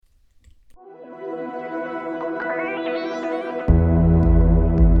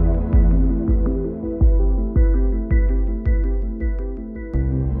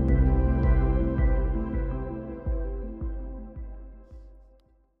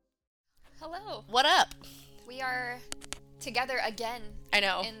Hello. What up? We are together again I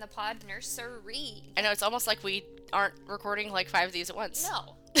know. in the pod nursery. I know, it's almost like we aren't recording like 5 of these at once.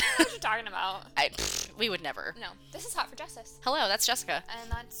 No. What are you talking about? We would never. No. This is Hot for Justice. Hello, that's Jessica.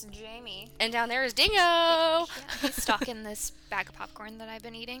 And that's Jamie. And down there is Dingo! Yeah, he's stalking this bag of popcorn that I've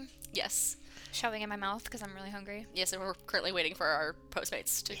been eating. Yes. Shoving in my mouth because I'm really hungry. Yes, and we're currently waiting for our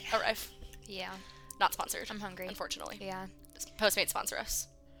Postmates to arrive. Yeah. Not sponsored. I'm hungry. Unfortunately. Yeah. Postmates sponsor us,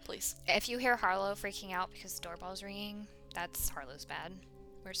 please. If you hear Harlow freaking out because the doorbell's ringing, that's Harlow's bad.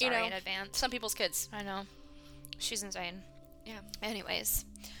 We're sorry in advance. Some people's kids. I know. She's insane. Yeah. Anyways.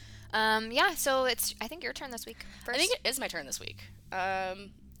 So it's, I think, your turn this week first. I think it is my turn this week.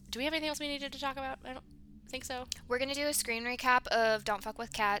 Do we have anything else we needed to talk about? I don't think so. We're going to do a screen recap of Don't Fuck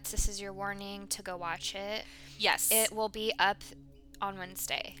With Cats. This is your warning to go watch it. Yes. It will be up on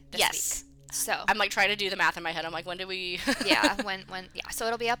Wednesday this yes. week. So I'm like trying to do the math in my head. I'm like, when did we... yeah, so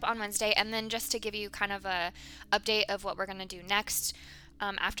it'll be up on Wednesday. And then just to give you kind of a update of what we're going to do next,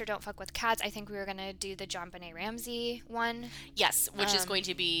 after Don't Fuck With Cats, I think we were going to do the JonBenet Ramsey one. Yes, which is going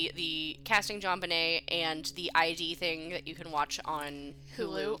to be the casting JonBenet and the ID thing that you can watch on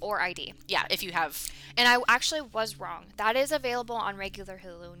Hulu. Or ID. Yeah, if you have... And I actually was wrong. That is available on regular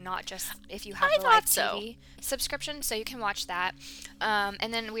Hulu, not just if you have the live TV subscription. So you can watch that.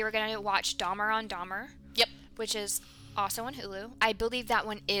 And then we were going to watch Dahmer on Dahmer. Yep. Which is also on Hulu. I believe that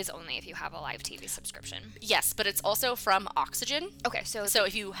one is only if you have a live TV subscription. Yes, but it's also from Oxygen. Okay, so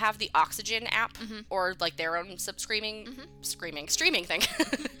if you have the Oxygen app or like their own streaming thing,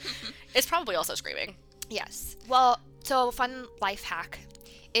 it's probably also streaming. Yes. Well, so fun life hack.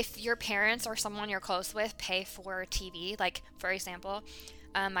 If your parents or someone you're close with pay for TV, like for example,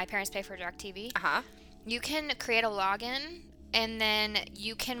 my parents pay for DirecTV, you can create a login and then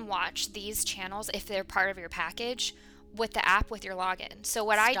you can watch these channels if they're part of your package with the app with your login. So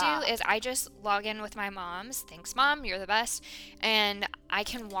what I do is I just log in with my mom's. Thanks, Mom. You're the best. And I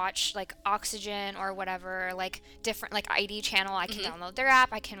can watch like Oxygen or whatever, like different, like ID channel. I can download their app.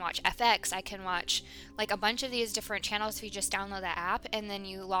 I can watch FX. I can watch like a bunch of these different channels if you just download the app. And then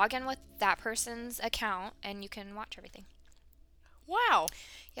you log in with that person's account and you can watch everything. Wow.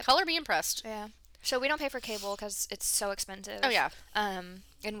 Yep. Color be impressed. Yeah. So we don't pay for cable because it's so expensive. Oh, yeah.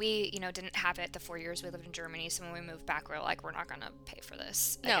 And we, didn't have it the 4 years we lived in Germany. So when we moved back, we're like, we're not going to pay for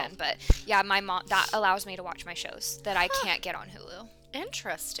this again. But yeah, my mom, that allows me to watch my shows that I can't get on Hulu.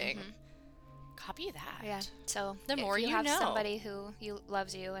 Interesting. Copy that. Yeah. So the more you you have know. Somebody who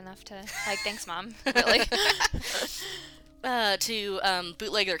loves you enough to, like, thanks, Mom. Really. To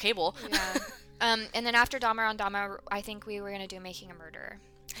bootleg their cable. Yeah. And then after Dahmer on Dahmer, I think we were going to do Making a Murderer.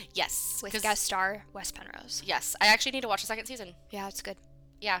 Yes. With guest star Wes Penrose. Yes. I actually need to watch the second season. Yeah, it's good.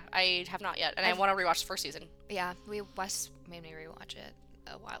 Yeah, I have not yet. And I want to rewatch the first season. Yeah, Wes made me rewatch it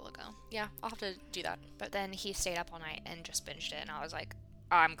a while ago. Yeah, I'll have to do that. But then he stayed up all night and just binged it, and I was like,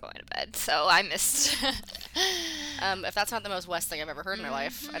 I'm going to bed. So I missed. If that's not the most Wes thing I've ever heard in my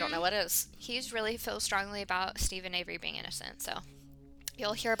life, I don't know what is. He's really feels strongly about Stephen Avery being innocent, so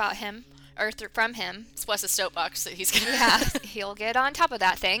you'll hear about him. Or from him. It's Wes's soapbox that he's gonna... Yeah, he'll get on top of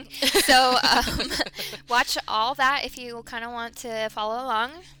that thing. So, watch all that if you kind of want to follow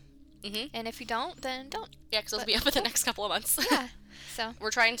along. And if you don't, then don't. Yeah, because it'll be up in the next couple of months. Yeah, so.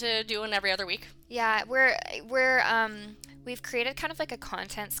 We're trying to do one every other week. Yeah, we've created kind of like a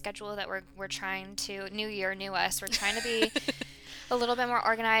content schedule that we're trying to, new year, new us, we're trying to be a little bit more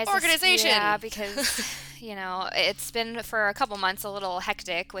organized. Organization! Yeah, because... it's been for a couple months a little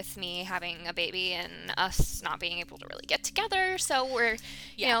hectic with me having a baby and us not being able to really get together. So we're,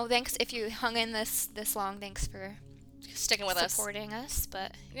 thanks if you hung in this long. Thanks for sticking with us, supporting us.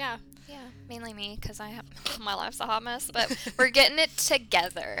 But yeah, mainly me because my life's a hot mess. But we're getting it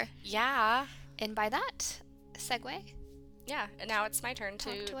together. Yeah. And by that segue. Yeah, and now it's my turn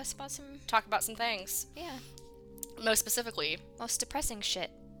to talk about some things. Yeah. Most specifically, most depressing shit.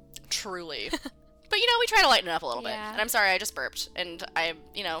 Truly. But, we try to lighten it up a little bit. And I'm sorry, I just burped. And I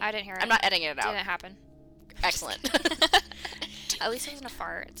didn't hear it. I'm not editing it out. Didn't happen. Excellent. At least it wasn't a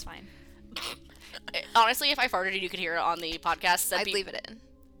fart. It's fine. Honestly, if I farted and you could hear it on the podcast, I'd leave it in.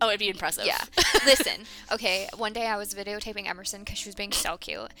 Oh, it'd be impressive. Yeah. Listen. Okay, one day I was videotaping Emerson because she was being so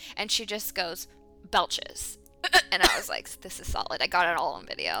cute. And she just goes, belches. And I was like, this is solid. I got it all on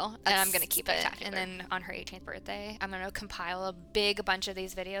video. And I'm going to keep it. And then on her 18th birthday, I'm going to compile a big bunch of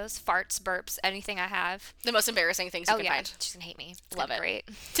these videos. Farts, burps, anything I have. The most embarrassing things you can find. She's going to hate me. It's love it. Great.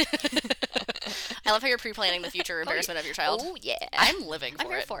 I love how you're pre-planning the future embarrassment of your child. Oh, yeah. I'm living for it.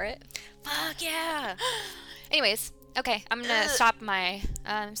 I'm here for it. Fuck yeah. Anyways, okay. I'm going to stop my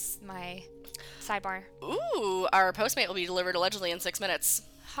my sidebar. Ooh, our Postmate will be delivered allegedly in 6 minutes.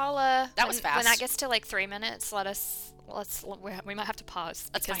 Holla. That was fast. When that gets to like 3 minutes, we might have to pause.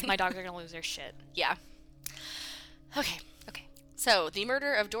 That's because fine. my dogs are going to lose their shit. Yeah. Okay. So, the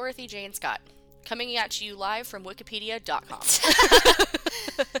murder of Dorothy Jane Scott. Coming at you live from Wikipedia.com.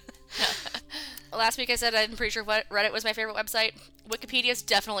 Last week I said I'm pretty sure Reddit was my favorite website. Wikipedia's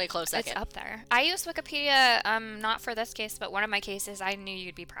definitely a close second. It's up there. I use Wikipedia, not for this case, but one of my cases. I knew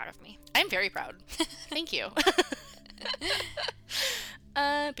you'd be proud of me. I'm very proud. Thank you.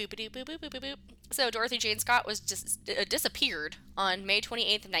 Boop-a-doop, boop, boop, boop, boop, boop. So Dorothy Jane Scott was just disappeared on May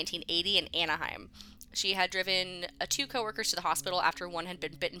 28th of 1980 in Anaheim. She had driven 2 coworkers to the hospital after one had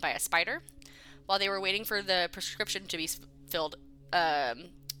been bitten by a spider. While they were waiting for the prescription to be filled,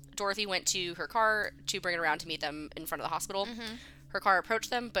 Dorothy went to her car to bring it around to meet them in front of the hospital. Mm-hmm. Her car approached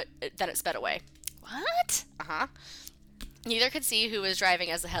them, but then it sped away. What? Uh-huh. Neither could see who was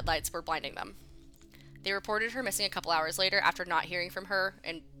driving as the headlights were blinding them. They reported her missing a couple hours later after not hearing from her,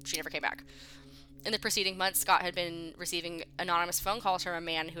 and she never came back. In the preceding months, Scott had been receiving anonymous phone calls from a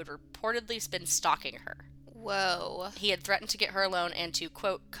man who had reportedly been stalking her. Whoa. He had threatened to get her alone and to,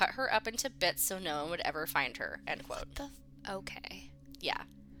 quote, cut her up into bits so no one would ever find her, end quote. Okay. Yeah.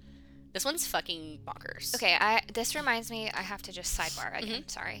 This one's fucking bonkers. Okay, this reminds me, I have to just sidebar again,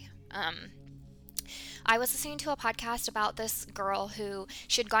 sorry. I was listening to a podcast about this girl who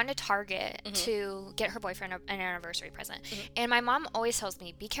she had gone to Target to get her boyfriend an anniversary present. And my mom always tells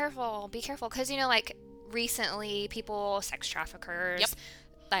me, be careful, because, you know, like, recently sex traffickers,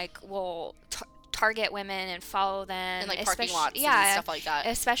 like, will target women and follow them. In, like, parking lots and stuff like that.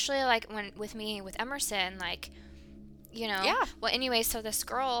 Especially, like, with Emerson, like, you know. Yeah. Well, anyway, so this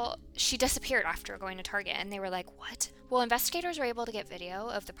girl, she disappeared after going to Target, and they were like, what? Well, investigators were able to get video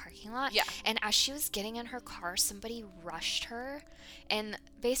of the parking lot. Yeah. And as she was getting in her car, somebody rushed her and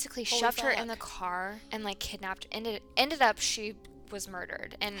basically shoved her in the car and, like, kidnapped. Ended up she was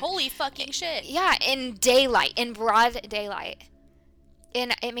murdered. And holy fucking shit. Yeah, in broad daylight.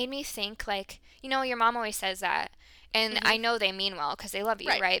 And it made me think, like, you know, your mom always says that. And I know they mean well because they love you,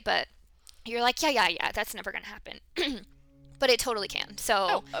 right? But you're like, yeah, that's never going to happen. But it totally can.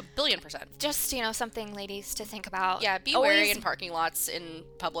 So 1,000,000,000%. Just, you know, something, ladies, to think about. Yeah, be wary in parking lots in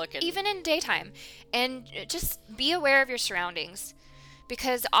public. And even in daytime. And just be aware of your surroundings.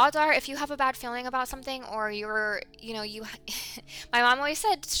 Because odds are, if you have a bad feeling about something or you're, you know, my mom always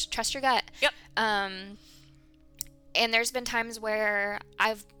said, trust your gut. Yep. And there's been times where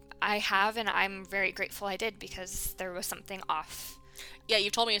I have, and I'm very grateful I did because there was something off. Yeah,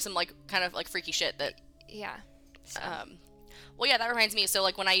 you've told me some, like, kind of, like, freaky shit that... Yeah. So. Well, yeah, that reminds me. So,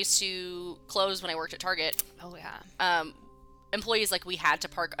 like, when I used to close when I worked at Target... Oh, yeah. Employees, like, we had to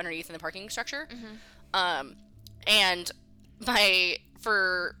park underneath in the parking structure. And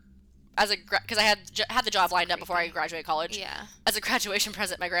because I had the job lined up before I graduated college. Yeah. As a graduation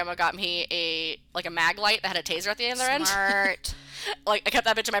present, my grandma got me a mag light that had a taser at the other end. Smart. Like, I kept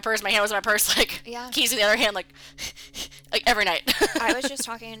that bitch in my purse. My hand was in my purse, like, keys in the other hand, like every night. I was just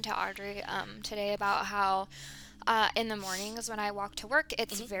talking to Audrey today about how in the mornings when I walk to work,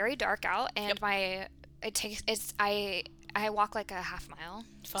 it's very dark out, and I walk like a half mile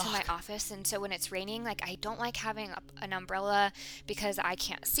to my office, and so when it's raining, like, I don't like having an umbrella because I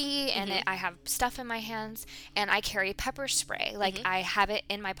can't see, and I have stuff in my hands, and I carry pepper spray. Like, I have it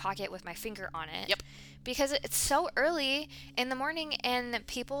in my pocket with my finger on it. Yep. Because it's so early in the morning, and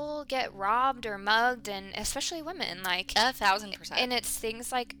people get robbed or mugged, and especially women, like 1,000%. And it's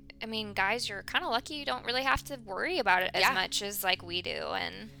things like, I mean, guys, you're kind of lucky you don't really have to worry about it as much as, like, we do.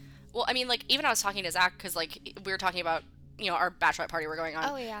 And well, I mean, like, even I was talking to Zach because, like, we were talking about, you know, our bachelorette party we're going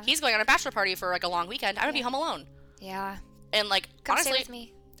on. Oh, yeah. He's going on a bachelor party for, like, a long weekend. I'm gonna be home alone. Yeah. And, like, come honestly, stay with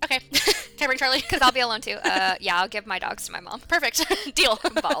me. Okay. Can I bring Charlie? Because I'll be alone too. Yeah, I'll give my dogs to my mom. Perfect. Deal.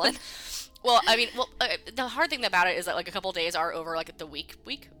 Ballin'. Well, I mean, the hard thing about it is that, like, a couple days are over, like, the week,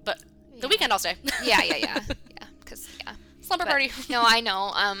 but the weekend I'll stay. Yeah. Because, slumber party. No, I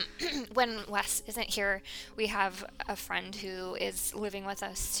know. When Wes isn't here, we have a friend who is living with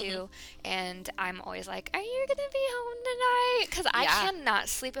us too, and I'm always like, "Are you gonna be home tonight?" Because I cannot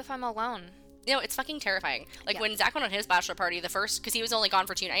sleep if I'm alone. You know, it's fucking terrifying. Like, when Zach went on his bachelor party, because he was only gone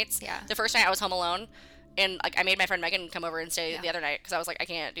for 2 nights. Yeah. The first night I was home alone. And, like, I made my friend Megan come over and stay the other night because I was like, I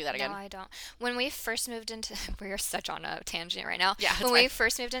can't do that again. No, I don't. When we first moved into... We're such on a tangent right now. Yeah, when we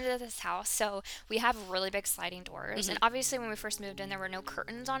first moved into this house, so we have really big sliding doors. And obviously when we first moved in, there were no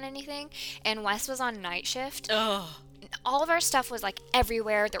curtains on anything. And Wes was on night shift. Ugh. All of our stuff was, like,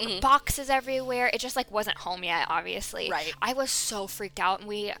 everywhere. There were boxes everywhere. It just, like, wasn't home yet, obviously. Right. I was so freaked out.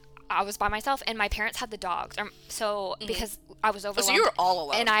 And I was by myself, and my parents had the dogs. So, because I was overwhelmed. So you were all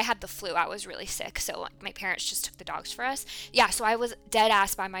alone. And I had the flu. I was really sick. So my parents just took the dogs for us. Yeah, so I was dead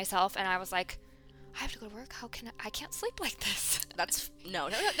ass by myself, and I was like, I have to go to work. I can't sleep like this. No,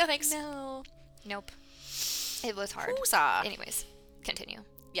 thanks. No. Nope. It was hard. Woosa. Anyways, continue.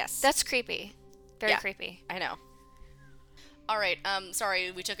 Yes. That's creepy. Very creepy. I know. All right.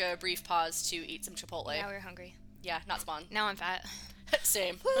 Sorry, we took a brief pause to eat some Chipotle. Now we're hungry. Yeah, not Spawn. Now I'm fat.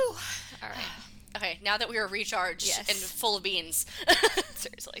 Same. Woo. All right. Okay, now that we are recharged and full of beans.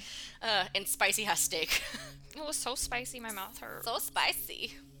 Seriously. And spicy ass steak. It was so spicy, my mouth hurt. So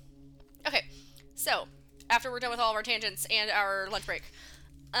spicy. Okay, so after we're done with all of our tangents and our lunch break,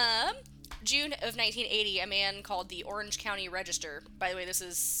 June of 1980, a man called the Orange County Register. By the way, this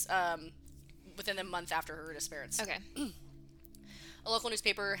is within a month after her disappearance. Okay. A local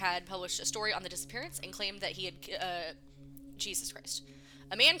newspaper had published a story on the disappearance and claimed that he had... Jesus Christ.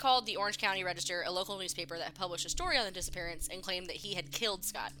 A man called the Orange County Register, a local newspaper that had published a story on the disappearance, and claimed that he had killed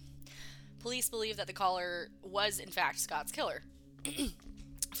Scott. Police believe that the caller was, in fact, Scott's killer.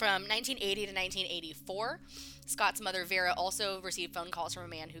 From 1980 to 1984, Scott's mother, Vera, also received phone calls from a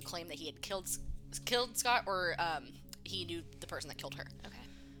man who claimed that he had killed Scott, or he knew the person that killed her. Okay.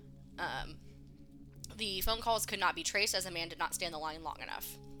 The phone calls could not be traced as the man did not stay on the line long enough.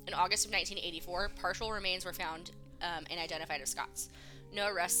 In August of 1984, partial remains were found and identified as Scott's. No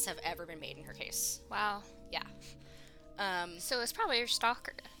arrests have ever been made in her case. Wow. Yeah. So it's probably your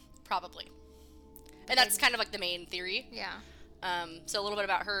stalker. Probably. And that's kind of like the main theory. Yeah. So a little bit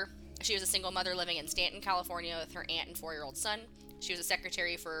about her. She was a single mother living in Stanton, California with her aunt and 4-year-old son. She was a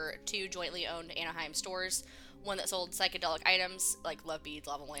secretary for 2 jointly owned Anaheim stores. One that sold psychedelic items, like love beads,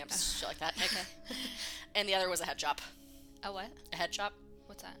 lava lamps, shit like that. Okay. And the other was a head shop. A what? A head shop.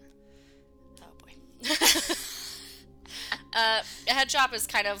 What's that? Oh, boy. A head shop is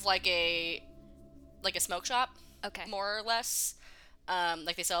kind of like a smoke shop. Okay. More or less.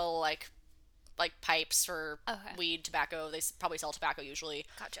 Like they sell like pipes for weed, tobacco. They probably sell tobacco usually.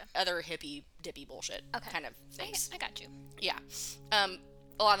 Gotcha. Other hippie dippy bullshit kind of things. I got you. Yeah.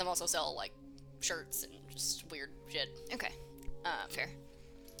 A lot of them also sell like shirts and just weird shit. Okay. Fair.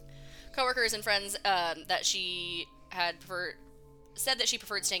 Coworkers and friends that she had said that she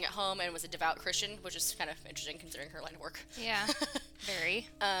preferred staying at home and was a devout Christian, which is kind of interesting considering her line of work. Yeah. Very.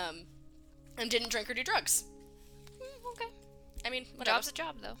 And didn't drink or do drugs. Okay. I mean, whatever. Job's a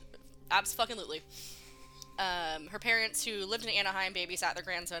job, though. Abs-fucking-lutely. Her parents, who lived in Anaheim, babysat their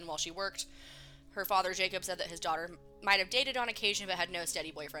grandson while she worked. Her father, Jacob, said that his daughter might have dated on occasion but had no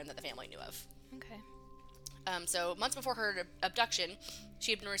steady boyfriend that the family knew of. Okay. So months before her abduction,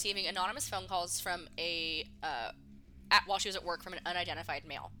 she had been receiving anonymous phone calls from while she was at work from an unidentified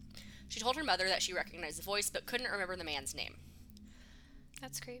male. She told her mother that she recognized the voice but couldn't remember the man's name.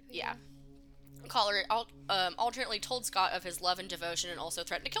 That's creepy. Yeah. The caller alternately told Scott of his love and devotion and also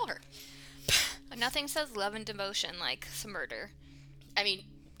threatened to kill her. Nothing says love and devotion like some murder. I mean,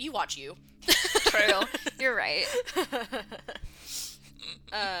 you watch You. True. You're right.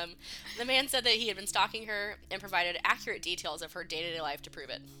 The man said that he had been stalking her and provided accurate details of her day-to-day life to prove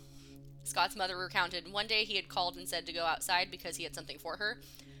it. Scott's mother recounted one day he had called and said to go outside because he had something for her.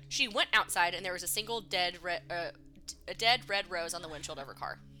 She went outside and there was a single dead red rose on the windshield of her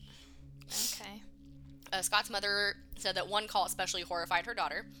car. Okay. Scott's mother said that one call especially horrified her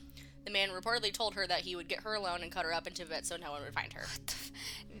daughter. The man reportedly told her that he would get her alone and cut her up into bits so no one would find her.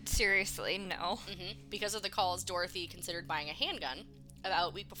 Seriously, no. Because of the calls, Dorothy considered buying a handgun. About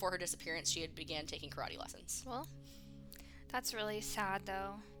a week before her disappearance, she had began taking karate lessons. Well, that's really sad,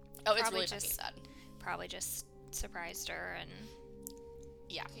 though. Oh, it's really fucking sad. Probably just surprised her, and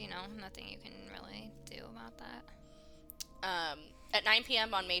yeah, nothing you can really do about that. At 9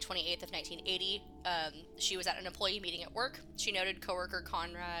 p.m. on May 28th of 1980, she was at an employee meeting at work. She noted coworker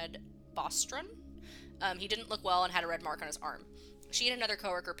Conrad Bostrom. He didn't look well and had a red mark on his arm. She and another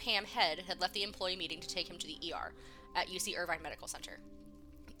coworker, Pam Head, had left the employee meeting to take him to the ER at UC Irvine Medical Center.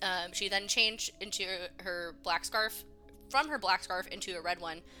 She then changed into from her black scarf into a red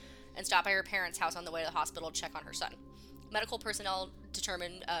one and stopped by her parents' house on the way to the hospital to check on her son. Medical personnel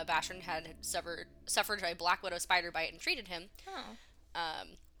determined Bastron had suffered a black widow spider bite and treated him. Oh.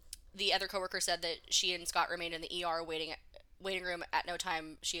 The other coworker said that she and Scott remained in the ER waiting room. At no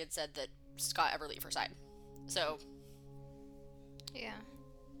time she had said that Scott ever leave her side. So, yeah,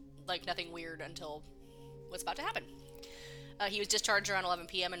 like nothing weird until what's about to happen. He was discharged around 11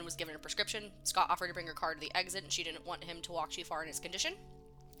 p.m. and was given a prescription. Scott offered to bring her car to the exit, and she didn't want him to walk too far in his condition,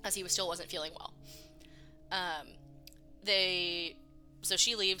 as he still wasn't feeling well. So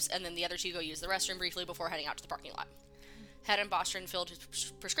she leaves, and then the other two go use the restroom briefly before heading out to the parking lot. Head and Bostrom filled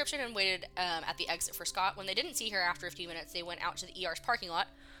his prescription and waited at the exit for Scott. When they didn't see her after a few minutes, they went out to the ER's parking lot,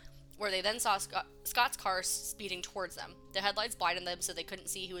 where they then saw Scott's car speeding towards them. The headlights blinded them so they couldn't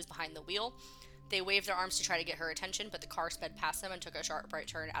see who was behind the wheel. They waved their arms to try to get her attention, but the car sped past them and took a sharp right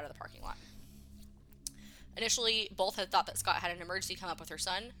turn out of the parking lot. Initially, both had thought that Scott had an emergency come up with her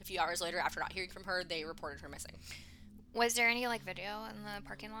son. A few hours later, after not hearing from her, they reported her missing. Was there any, video in the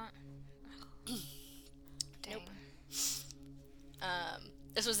parking lot? Dang. Nope.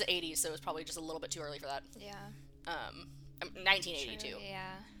 This was the 80s, so it was probably just a little bit too early for that. Yeah. 1982. True,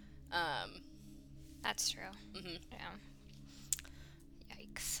 yeah. That's true. Mm-hmm. Yeah.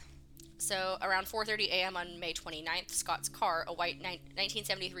 Yikes. So, around 4:30 a.m. on May 29th, Scott's car, a white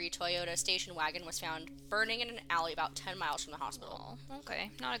 1973 Toyota station wagon, was found burning in an alley about 10 miles from the hospital. Oh,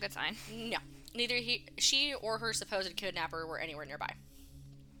 okay. Not a good sign. No. Neither she or her supposed kidnapper were anywhere nearby.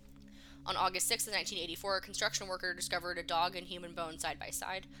 On August 6th of 1984, a construction worker discovered a dog and human bone side by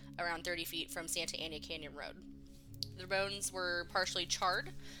side, around 30 feet from Santa Ana Canyon Road. The bones were partially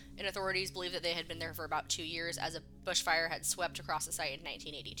charred, and authorities believe that they had been there for about 2 years, as a bushfire had swept across the site in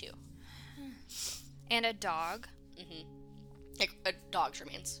 1982. And a dog? Mm-hmm. Like, a dog's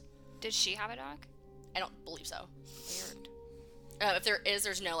remains. Did she have a dog? I don't believe so. Weird. If there is,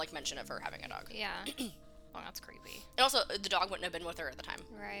 there's no, mention of her having a dog. Yeah. Well, that's creepy. And also, the dog wouldn't have been with her at the time.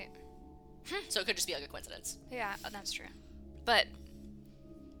 Right. So it could just be, a coincidence. Yeah, that's true. But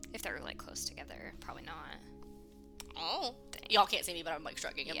if they're, close together, probably not. Oh. Dang. Y'all can't see me, but I'm,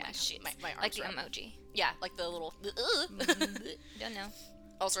 shrugging. Yeah, my arms like the around. emoji. Yeah, like the little... Don't know.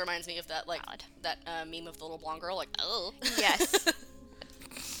 Also reminds me of that, Valid. that meme of the little blonde girl, oh. Yes.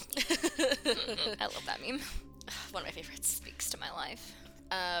 I love that meme. One of my favorites. Speaks to my life.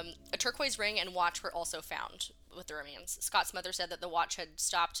 A turquoise ring and watch were also found with the remains. Scott's mother said that the watch had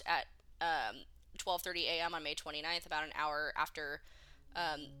stopped at 12:30 a.m. on May 29th, about an hour after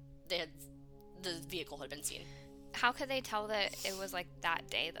the vehicle had been seen. How could they tell that it was that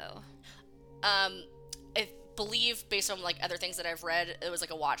day though? I believe, based on other things that I've read, it was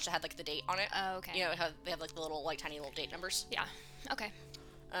a watch that had the date on it. Oh, okay. You know, they have the little tiny little date numbers. Yeah. Okay.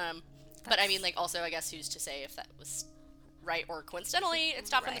 But I mean, also, I guess who's to say if that was right or coincidentally it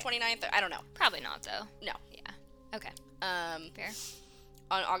stopped on the 29th? I don't know. Probably not though. No. Yeah. Okay. Fair.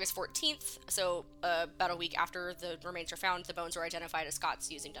 On August 14th, so about a week after the remains were found, the bones were identified as Scott's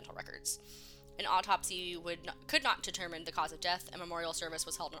using dental records. An autopsy could not determine the cause of death. A memorial service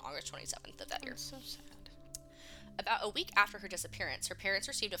was held on August 27th of that year. So sad. About a week after her disappearance, her parents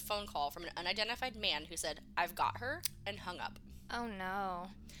received a phone call from an unidentified man who said, "I've got her," and hung up. Oh no.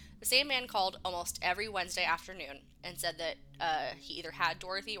 The same man called almost every Wednesday afternoon and said that he either had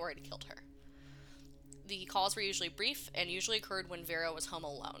Dorothy or had killed her. The calls were usually brief and usually occurred when Vera was home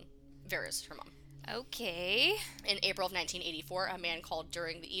alone. Vera's her mom. Okay. In April of 1984, a man called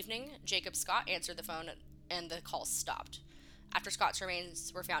during the evening. Jacob Scott answered the phone and the calls stopped. After Scott's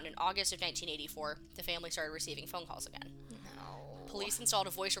remains were found in August of 1984, the family started receiving phone calls again. No. Police installed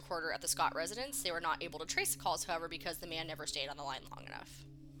a voice recorder at the Scott residence. They were not able to trace the calls, however, because the man never stayed on the line long enough.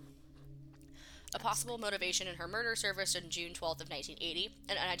 A possible motivation in her murder surfaced on June 12th of 1980.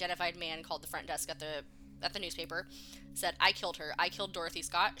 An unidentified man called the front desk at the newspaper, said, "I killed her. I killed Dorothy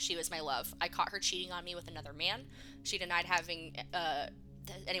Scott. She was my love. I caught her cheating on me with another man. She denied having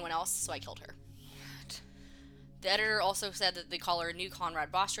anyone else, so I killed her." What? The editor also said that the caller knew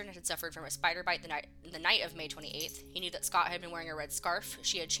Conrad Bostrom had suffered from a spider bite the night of May 28th. He knew that Scott had been wearing a red scarf.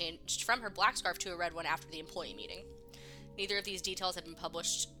 She had changed from her black scarf to a red one after the employee meeting. Neither of these details had been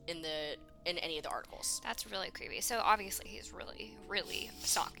published in any of the articles. That's really creepy. So obviously he's really, really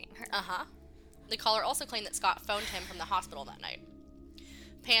stalking her. Uh-huh. The caller also claimed that Scott phoned him from the hospital that night.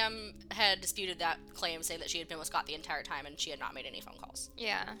 Pam had disputed that claim, saying that she had been with Scott the entire time and she had not made any phone calls.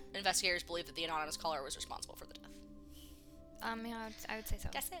 Yeah. Investigators believe that the anonymous caller was responsible for the death. Yeah, I would say so.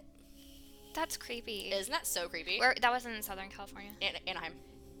 That's it. That's creepy. Isn't that so creepy? That was in Southern California? Anaheim.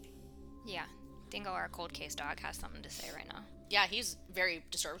 Yeah. Dingo, our cold case dog, has something to say right now. Yeah, he's very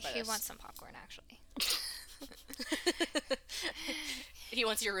disturbed by this. He wants some popcorn, actually. He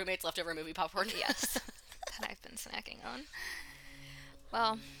wants your roommate's leftover movie popcorn. Yes. That I've been snacking on.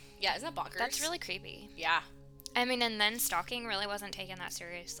 Well. Yeah, isn't that bonkers? That's really creepy. Yeah. I mean, and then stalking really wasn't taken that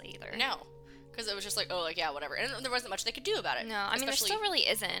seriously either. No. Because it was just yeah, whatever. And there wasn't much they could do about it. No, I mean, there still really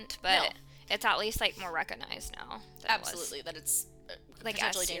isn't, but it's at least, more recognized now. Absolutely, that it's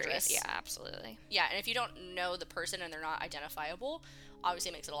potentially dangerous. Yeah, absolutely. Yeah, and if you don't know the person and they're not identifiable, obviously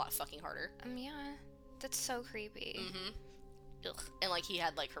it makes it a lot fucking harder. Yeah. That's so creepy. Mm-hmm. Ugh. And, he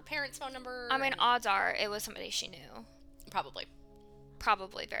had, her parents' phone number. I mean, odds are it was somebody she knew. Probably.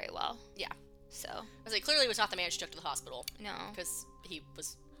 Probably very well. Yeah. So I was like, clearly it was not the man she took to the hospital. No. Because he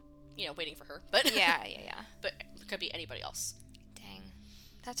was, waiting for her. But yeah. But it could be anybody else. Dang.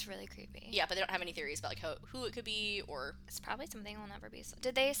 That's really creepy. Yeah, but they don't have any theories about, like, who it could be, or... It's probably something we'll never be...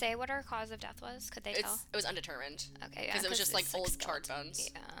 Did they say what her cause of death was? Could they tell? It was undetermined. Okay, yeah. Because it was just, like, old charred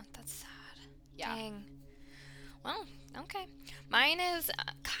bones. Yeah, that's sad. Yeah. Dang. Well, okay. Mine is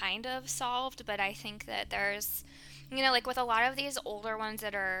kind of solved, but I think that there's... like, with a lot of these older ones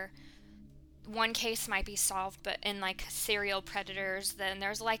that are... One case might be solved, but in, like, serial predators, then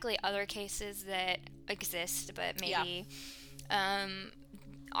there's likely other cases that exist, but maybe...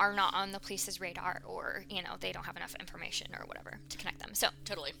 are not on the police's radar, or they don't have enough information or whatever to connect them. So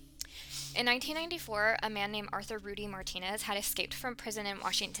totally. In 1994, a man named Arthur Rudy Martinez had escaped from prison in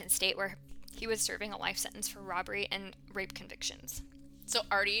Washington State, where he was serving a life sentence for robbery and rape convictions. So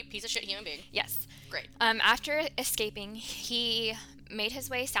Artie, piece of shit human being. Yes. Great. After escaping, he made his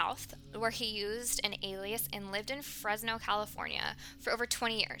way south, where he used an alias and lived in Fresno, California, for over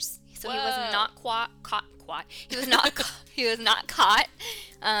 20 years. So Whoa. He was not caught. He was not. He was not caught.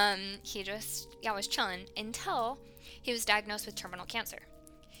 He just was chilling until he was diagnosed with terminal cancer.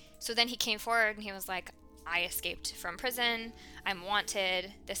 So then he came forward and he was like, "I escaped from prison. I'm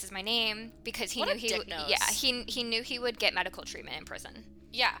wanted. This is my name," because he knew he knew he would get medical treatment in prison.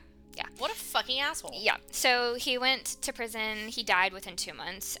 Yeah. Yeah. What a fucking asshole. Yeah. So he went to prison. He died within 2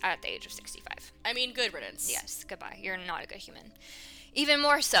 months at the age of 65. I mean, good riddance. Yes. Goodbye. You're not a good human. Even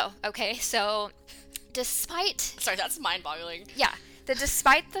more so. Okay. So despite... Sorry, that's mind-boggling. Yeah.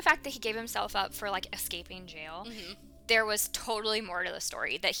 Despite the fact that he gave himself up for, like, escaping jail, there was totally more to the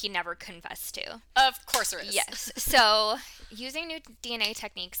story that he never confessed to. Of course there is. Yes. So, using new DNA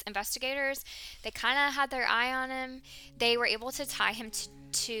techniques, investigators, they kind of had their eye on him. They were able to tie him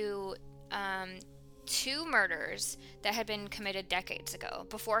to 2 murders that had been committed decades ago,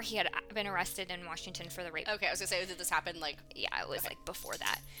 before he had been arrested in Washington for the rape. Okay, I was going to say, did this happen, like... Yeah, it was, like, before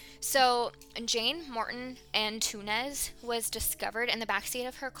that. So, Jane Morton Antunes was discovered in the backseat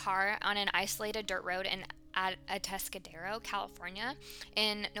of her car on an isolated dirt road in Atascadero, California,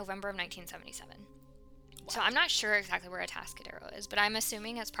 in November of 1977. Wow. So, I'm not sure exactly where Atascadero is, but I'm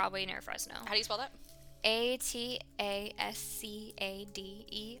assuming it's probably near Fresno. How do you spell that? Atascadero.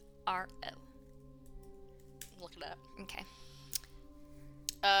 Look it up. Okay.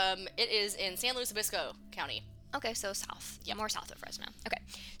 It is in San Luis Obispo County. Okay, so south. Yeah, more south of Fresno. Okay.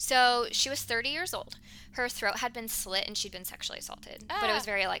 So she was 30 years old. Her throat had been slit and she'd been sexually assaulted. But it was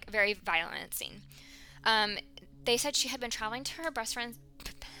very violent scene. They said she had been traveling to her best friend's...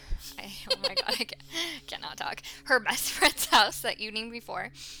 oh my god, I cannot talk. Her best friend's house that evening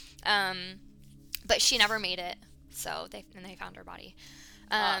before. But she never made it. So they found her body.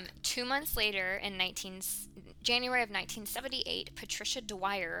 2 months later, in January of 1978, Patricia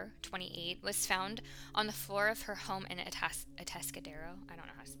Dwyer, 28, was found on the floor of her home in Atascadero. I don't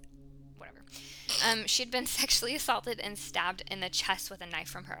know how to... Whatever. She'd been sexually assaulted and stabbed in the chest with a knife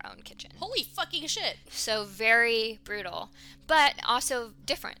from her own kitchen. Holy fucking shit. So very brutal. But also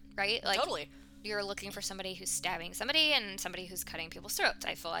different, right? Like, totally. You're looking for somebody who's stabbing somebody and somebody who's cutting people's throats.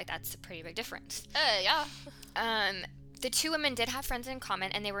 I feel like that's a pretty big difference. Yeah. The 2 women did have friends in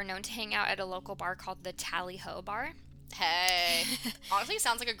common, and they were known to hang out at a local bar called the Tally Ho Bar. Hey. Honestly, it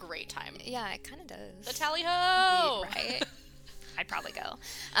sounds like a great time. Yeah, it kind of does. The Tally Ho! Right? I'd probably go.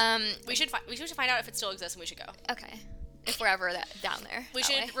 We should find out if it still exists, and we should go. Okay. If we're ever down there. We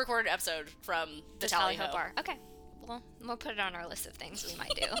should record an episode from the Tally Ho Bar. Okay. Well, we'll put it on our list of things we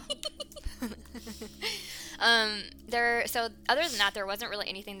might do. So other than that, there wasn't really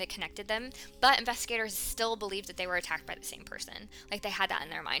anything that connected them, but investigators still believed that they were attacked by the same person. Like, they had that in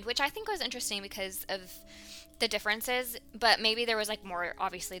their mind, which I think was interesting because of the differences, but maybe there was, like, more.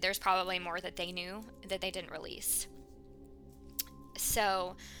 Obviously, there's probably more that they knew that they didn't release.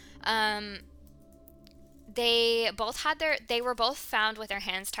 So, they were both found with their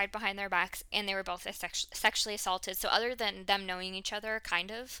hands tied behind their backs, and they were both sexually assaulted. So other than them knowing each other,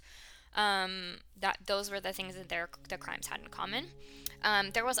 kind of, those were the things that their crimes had in common.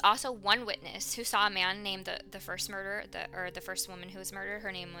 There was also one witness who saw a man named the first woman who was murdered.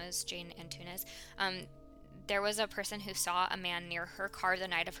 Her name was Jane Antunes. There was a person who saw a man near her car the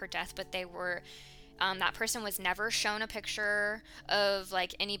night of her death, but they were... that person was never shown a picture of,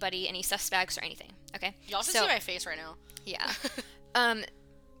 like, anybody, any suspects or anything. Okay? You also see my face right now. Yeah.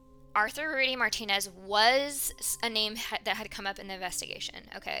 Arthur Rudy Martinez was a name that had come up in the investigation.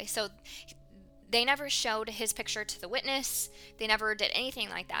 Okay? So they never showed his picture to the witness. They never did anything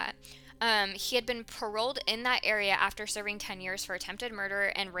like that. He had been paroled in that area after serving 10 years for attempted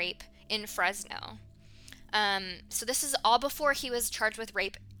murder and rape in Fresno. So this is all before he was charged with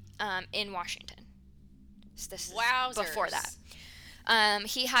rape in Washington. So this is Wowzers. before that.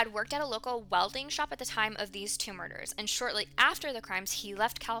 He had worked at a local welding shop at the time of these 2 murders, and shortly after the crimes, he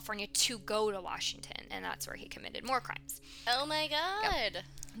left California to go to Washington, and that's where he committed more crimes. Oh my god. Yep.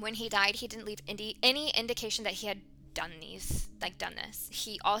 When he died, he didn't leave any indication that he had done this.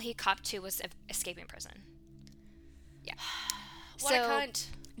 All he copped to was escaping prison. Yeah. What a cunt.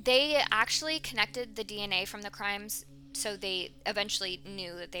 They actually connected the DNA from the crimes, so they eventually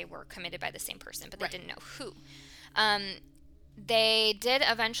knew that they were committed by the same person, but they didn't know who. They did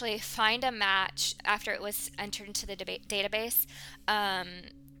eventually find a match after it was entered into the database.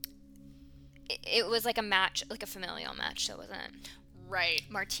 It was like a match, like a familial match, so it wasn't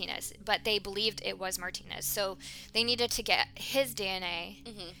Martinez, but they believed it was Martinez, so they needed to get his DNA.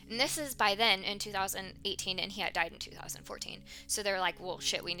 And this is by then in 2018, and he had died in 2014, so they're like, well,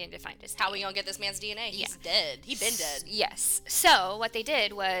 shit, we need to find his DNA. How are we gonna get this man's DNA? He's dead. He's been dead. Yes. So what they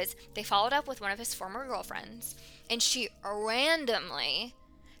did was they followed up with one of his former girlfriends, and she randomly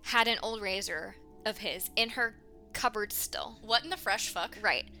had an old razor of his in her cupboard still. What in the fresh fuck?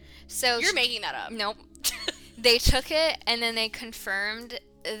 Right. So you're making that up. Nope. They took it, and then they confirmed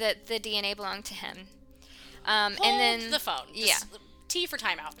that the DNA belonged to him. Hold and then the phone. T for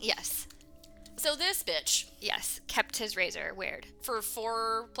timeout. Yes. So this bitch. Yes, kept his razor. Weird. For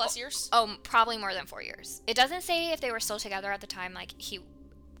 4+ years? Oh, probably more than 4 years. It doesn't say if they were still together at the time, like he,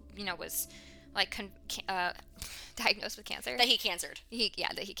 was like diagnosed with cancer. That he cancered.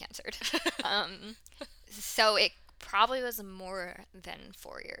 That he cancered. So it probably was more than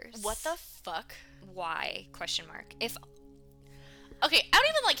 4 years. What the fuck? Why? Question mark. Okay, I don't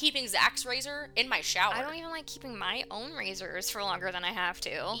even like keeping Zach's razor in my shower. I don't even like keeping my own razors for longer than I have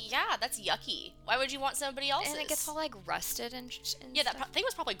to. Yeah, that's yucky. Why would you want somebody else's? And it gets all like rusted and yeah, that thing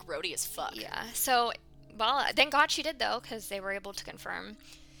was probably grody as fuck. Yeah. So, well, thank God she did though, because they were able to confirm.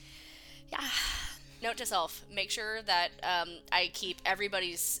 Yeah. Note to self: make sure that I keep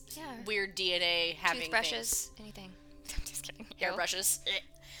everybody's weird DNA having toothbrushes, things. anything. I'm just kidding. Hairbrushes.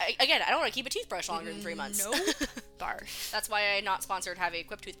 Again, I don't want to keep a toothbrush longer than 3 months. No. Barf. That's why I'm not sponsored. Have a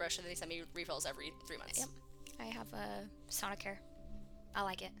Quip toothbrush, and they send me refills every 3 months. Yep. I have a Sonicare. I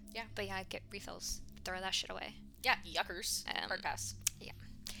like it. Yeah. But yeah, I get refills. Throw that shit away. Yeah, yuckers. Hard pass. Yeah.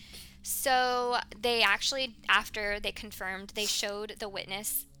 So they actually, after they confirmed, they showed the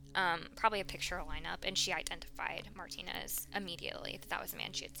witness probably a picture lineup, and she identified Martinez immediately that was the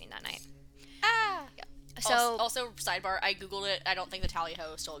man she had seen that night. Ah. Yeah. So also sidebar, I googled it. I don't think the tally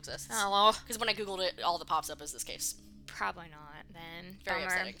ho still exists. Hello. Because when I googled it, all that pops up is this case. Probably not. Then very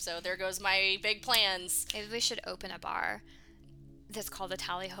upsetting. So there goes my big plans. Maybe we should open a bar that's called the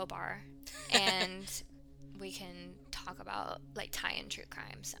Tally Ho Bar, and we can talk about like tie-in true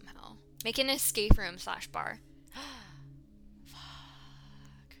crime somehow. Make an escape room /bar.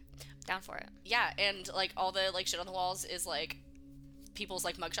 Fuck. Down for it. Yeah, and like all the like shit on the walls is like people's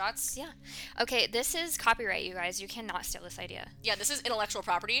like mugshots. Yeah. Okay, this is copyright, you guys. You cannot steal this idea. Yeah, this is intellectual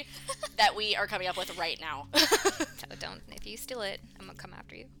property that we are coming up with right now. So don't. If you steal it, I'm gonna come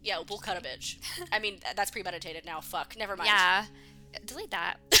after you. Yeah, we'll cut a bitch. I mean, that's premeditated now. Fuck. Never mind. Yeah. Delete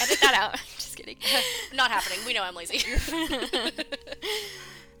that. Edit that out. Just kidding. Not happening. We know I'm lazy.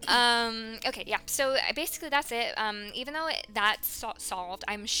 Okay, yeah. So basically that's it. Even though that's solved,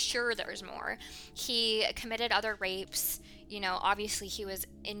 I'm sure there's more. He committed other rapes. Obviously he was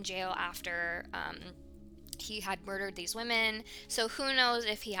in jail after he had murdered these women. So who knows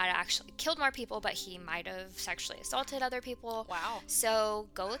if he had actually killed more people, but he might have sexually assaulted other people. Wow. So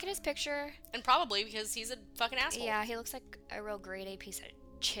go look at his picture. And probably because he's a fucking asshole. Yeah, he looks like a real grade A piece of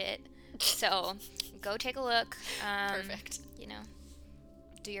shit. So go take a look. Perfect.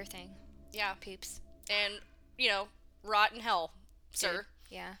 Do your thing. Yeah. Peeps. And, rot in hell, sir.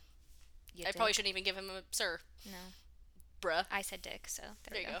 Yeah. I probably shouldn't even give him a sir. No. Bruh. I said dick, so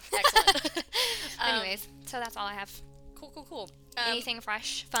there you go. Excellent. Anyways, so that's all I have. Cool. Anything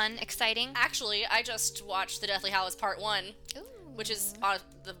fresh, fun, exciting? Actually, I just watched The Deathly Hallows Part 1, Ooh. which is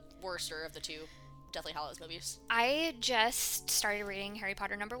the worster of the two Deathly Hallows movies. I just started reading Harry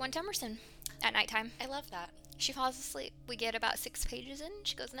Potter #1 to Emerson at nighttime. I love that. She falls asleep. We get about 6 pages in.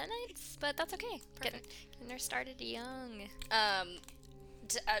 She goes night-nights, but that's okay. Perfect. Getting her started young.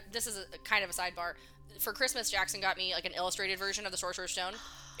 This is kind of a sidebar. For Christmas, Jackson got me like an illustrated version of the Sorcerer's Stone.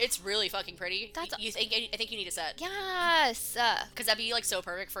 It's really fucking pretty. I think you need a set. Yes. Because that'd be like so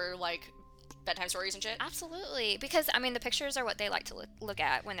perfect for like bedtime stories and shit. Absolutely. Because the pictures are what they like to look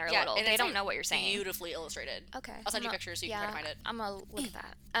at when they're little. And they don't know what you're saying. Beautifully illustrated. Okay. I'll send you pictures so you can try to find it. I'm gonna look at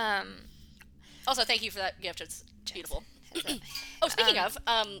that. Also, thank you for that gift. It's beautiful. Speaking of,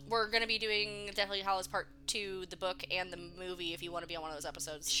 we're going to be doing Deathly Hallows Part 2, the book and the movie, if you want to be on one of those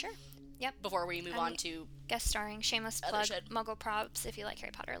episodes. Sure. Yep. Before we move on to guest starring, shameless plug, Muggle Props. If you like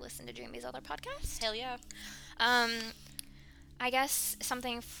Harry Potter, listen to Jamie's other podcast. Hell yeah. I guess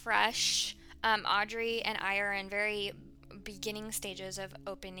something fresh. Audrey and I are in very beginning stages of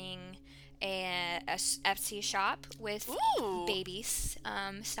opening a Etsy shop with babies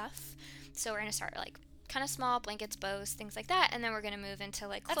stuff. So we're gonna start like kind of small blankets, bows, things like that, and then we're gonna move into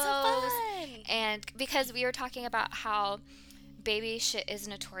like clothes. That's so fun. And because we were talking about how baby shit is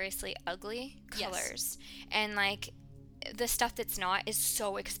notoriously ugly colors, and like the stuff that's not is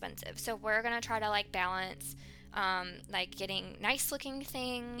so expensive. So we're gonna try to like balance like getting nice looking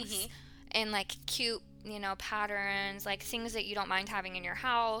things and like cute, you know, patterns, like things that you don't mind having in your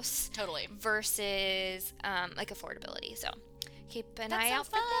house. Totally. Versus like affordability. So keep an eye out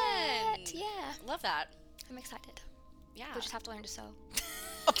for that. Yeah. Love that. I'm excited. Yeah. We just have to learn to sew.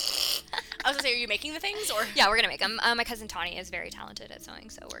 I was gonna say, are you making the things, or? Yeah, we're gonna make them. My cousin Tawny is very talented at sewing,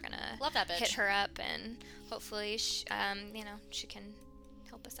 so we're gonna love that bitch. Hit her up, and hopefully, she can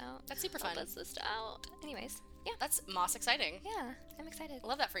help us out. That's super fun. Help us list out. Anyways, yeah, that's moss exciting. Yeah, I'm excited. I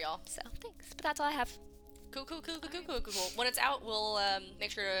love that for y'all. So thanks, but that's all I have. Cool. When it's out, we'll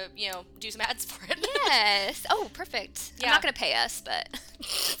make sure to do some ads for it. Yes. Oh, perfect. Yeah. I'm not gonna pay us, but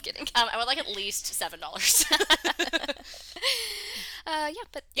just kidding. I would like at least $7. Yeah,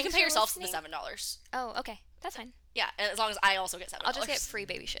 but you can pay yourself the $7. Oh, okay, that's fine. Yeah, as long as I also get $7. I'll just get free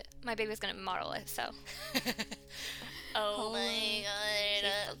baby shit. My baby's gonna model it, so. Oh my god. She's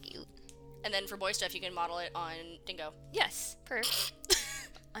so cute. And then for boy stuff, you can model it on Dingo. Yes, perfect.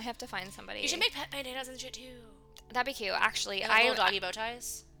 I have to find somebody. You should make pet bandanas and shit too. That'd be cute, actually. And little doggy bow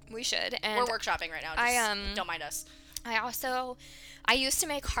ties. We should. And we're workshopping right now. Just don't mind us. I used to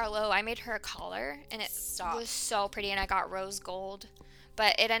make Harlow. I made her a collar, and it was so pretty, and I got rose gold.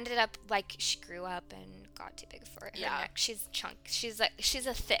 But it ended up like she grew up and got too big for it. Her neck, she's she's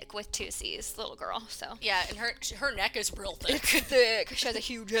a thick with 2 C's little girl. So yeah, and her neck is real thick. It's thick. She has a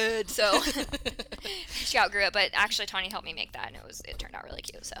huge head, so she outgrew it. But actually, Tawny helped me make that, and it turned out really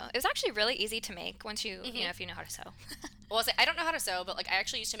cute. So it was actually really easy to make once you if you know how to sew. Well, I don't know how to sew, but like I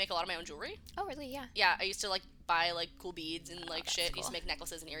actually used to make a lot of my own jewelry. Oh, really? Yeah. Yeah, I used to like buy like cool beads and like shit. Cool. Used to make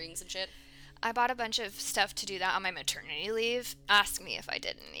necklaces and earrings and shit. I bought a bunch of stuff to do that on my maternity leave. Ask me if I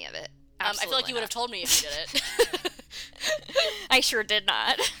did any of it. I feel like you would have told me if you did it. I sure did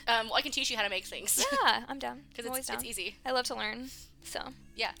not. Well, I can teach you how to make things. Yeah, I'm down. Because it's easy. I love to learn. So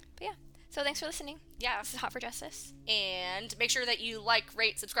yeah. But yeah. So thanks for listening. Yeah. This is Hot for Justice. And make sure that you like,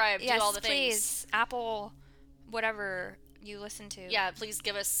 rate, subscribe, do all the things. Yes, please. Apple, whatever you listen to. Yeah, please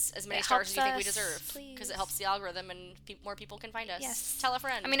give us as many stars as you think we deserve. Because it helps the algorithm and more people can find us. Yes. Tell a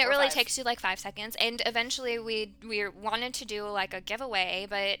friend. I mean, it really takes you like 5 seconds. And eventually we wanted to do like a giveaway,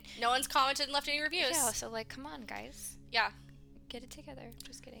 but no one's commented and left any reviews. Yeah, so like, come on, guys. Yeah. Get it together.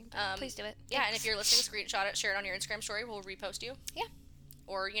 Just kidding. Please do it. Yeah, Thanks. And if you're listening, screenshot it, share it on your Instagram story. We'll repost you. Yeah.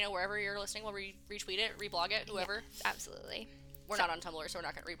 Or, wherever you're listening, we'll retweet it, reblog it, whoever. Yeah, absolutely. We're not on Tumblr, so we're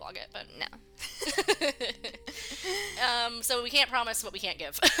not going to reblog it, but... No. So we can't promise what we can't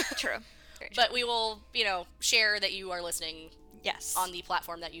give. True. But we will, share that you are listening. Yes. On the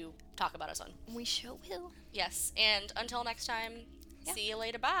platform that you talk about us on. We sure will. Yes. And until next time, see you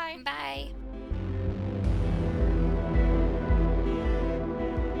later. Bye. Bye.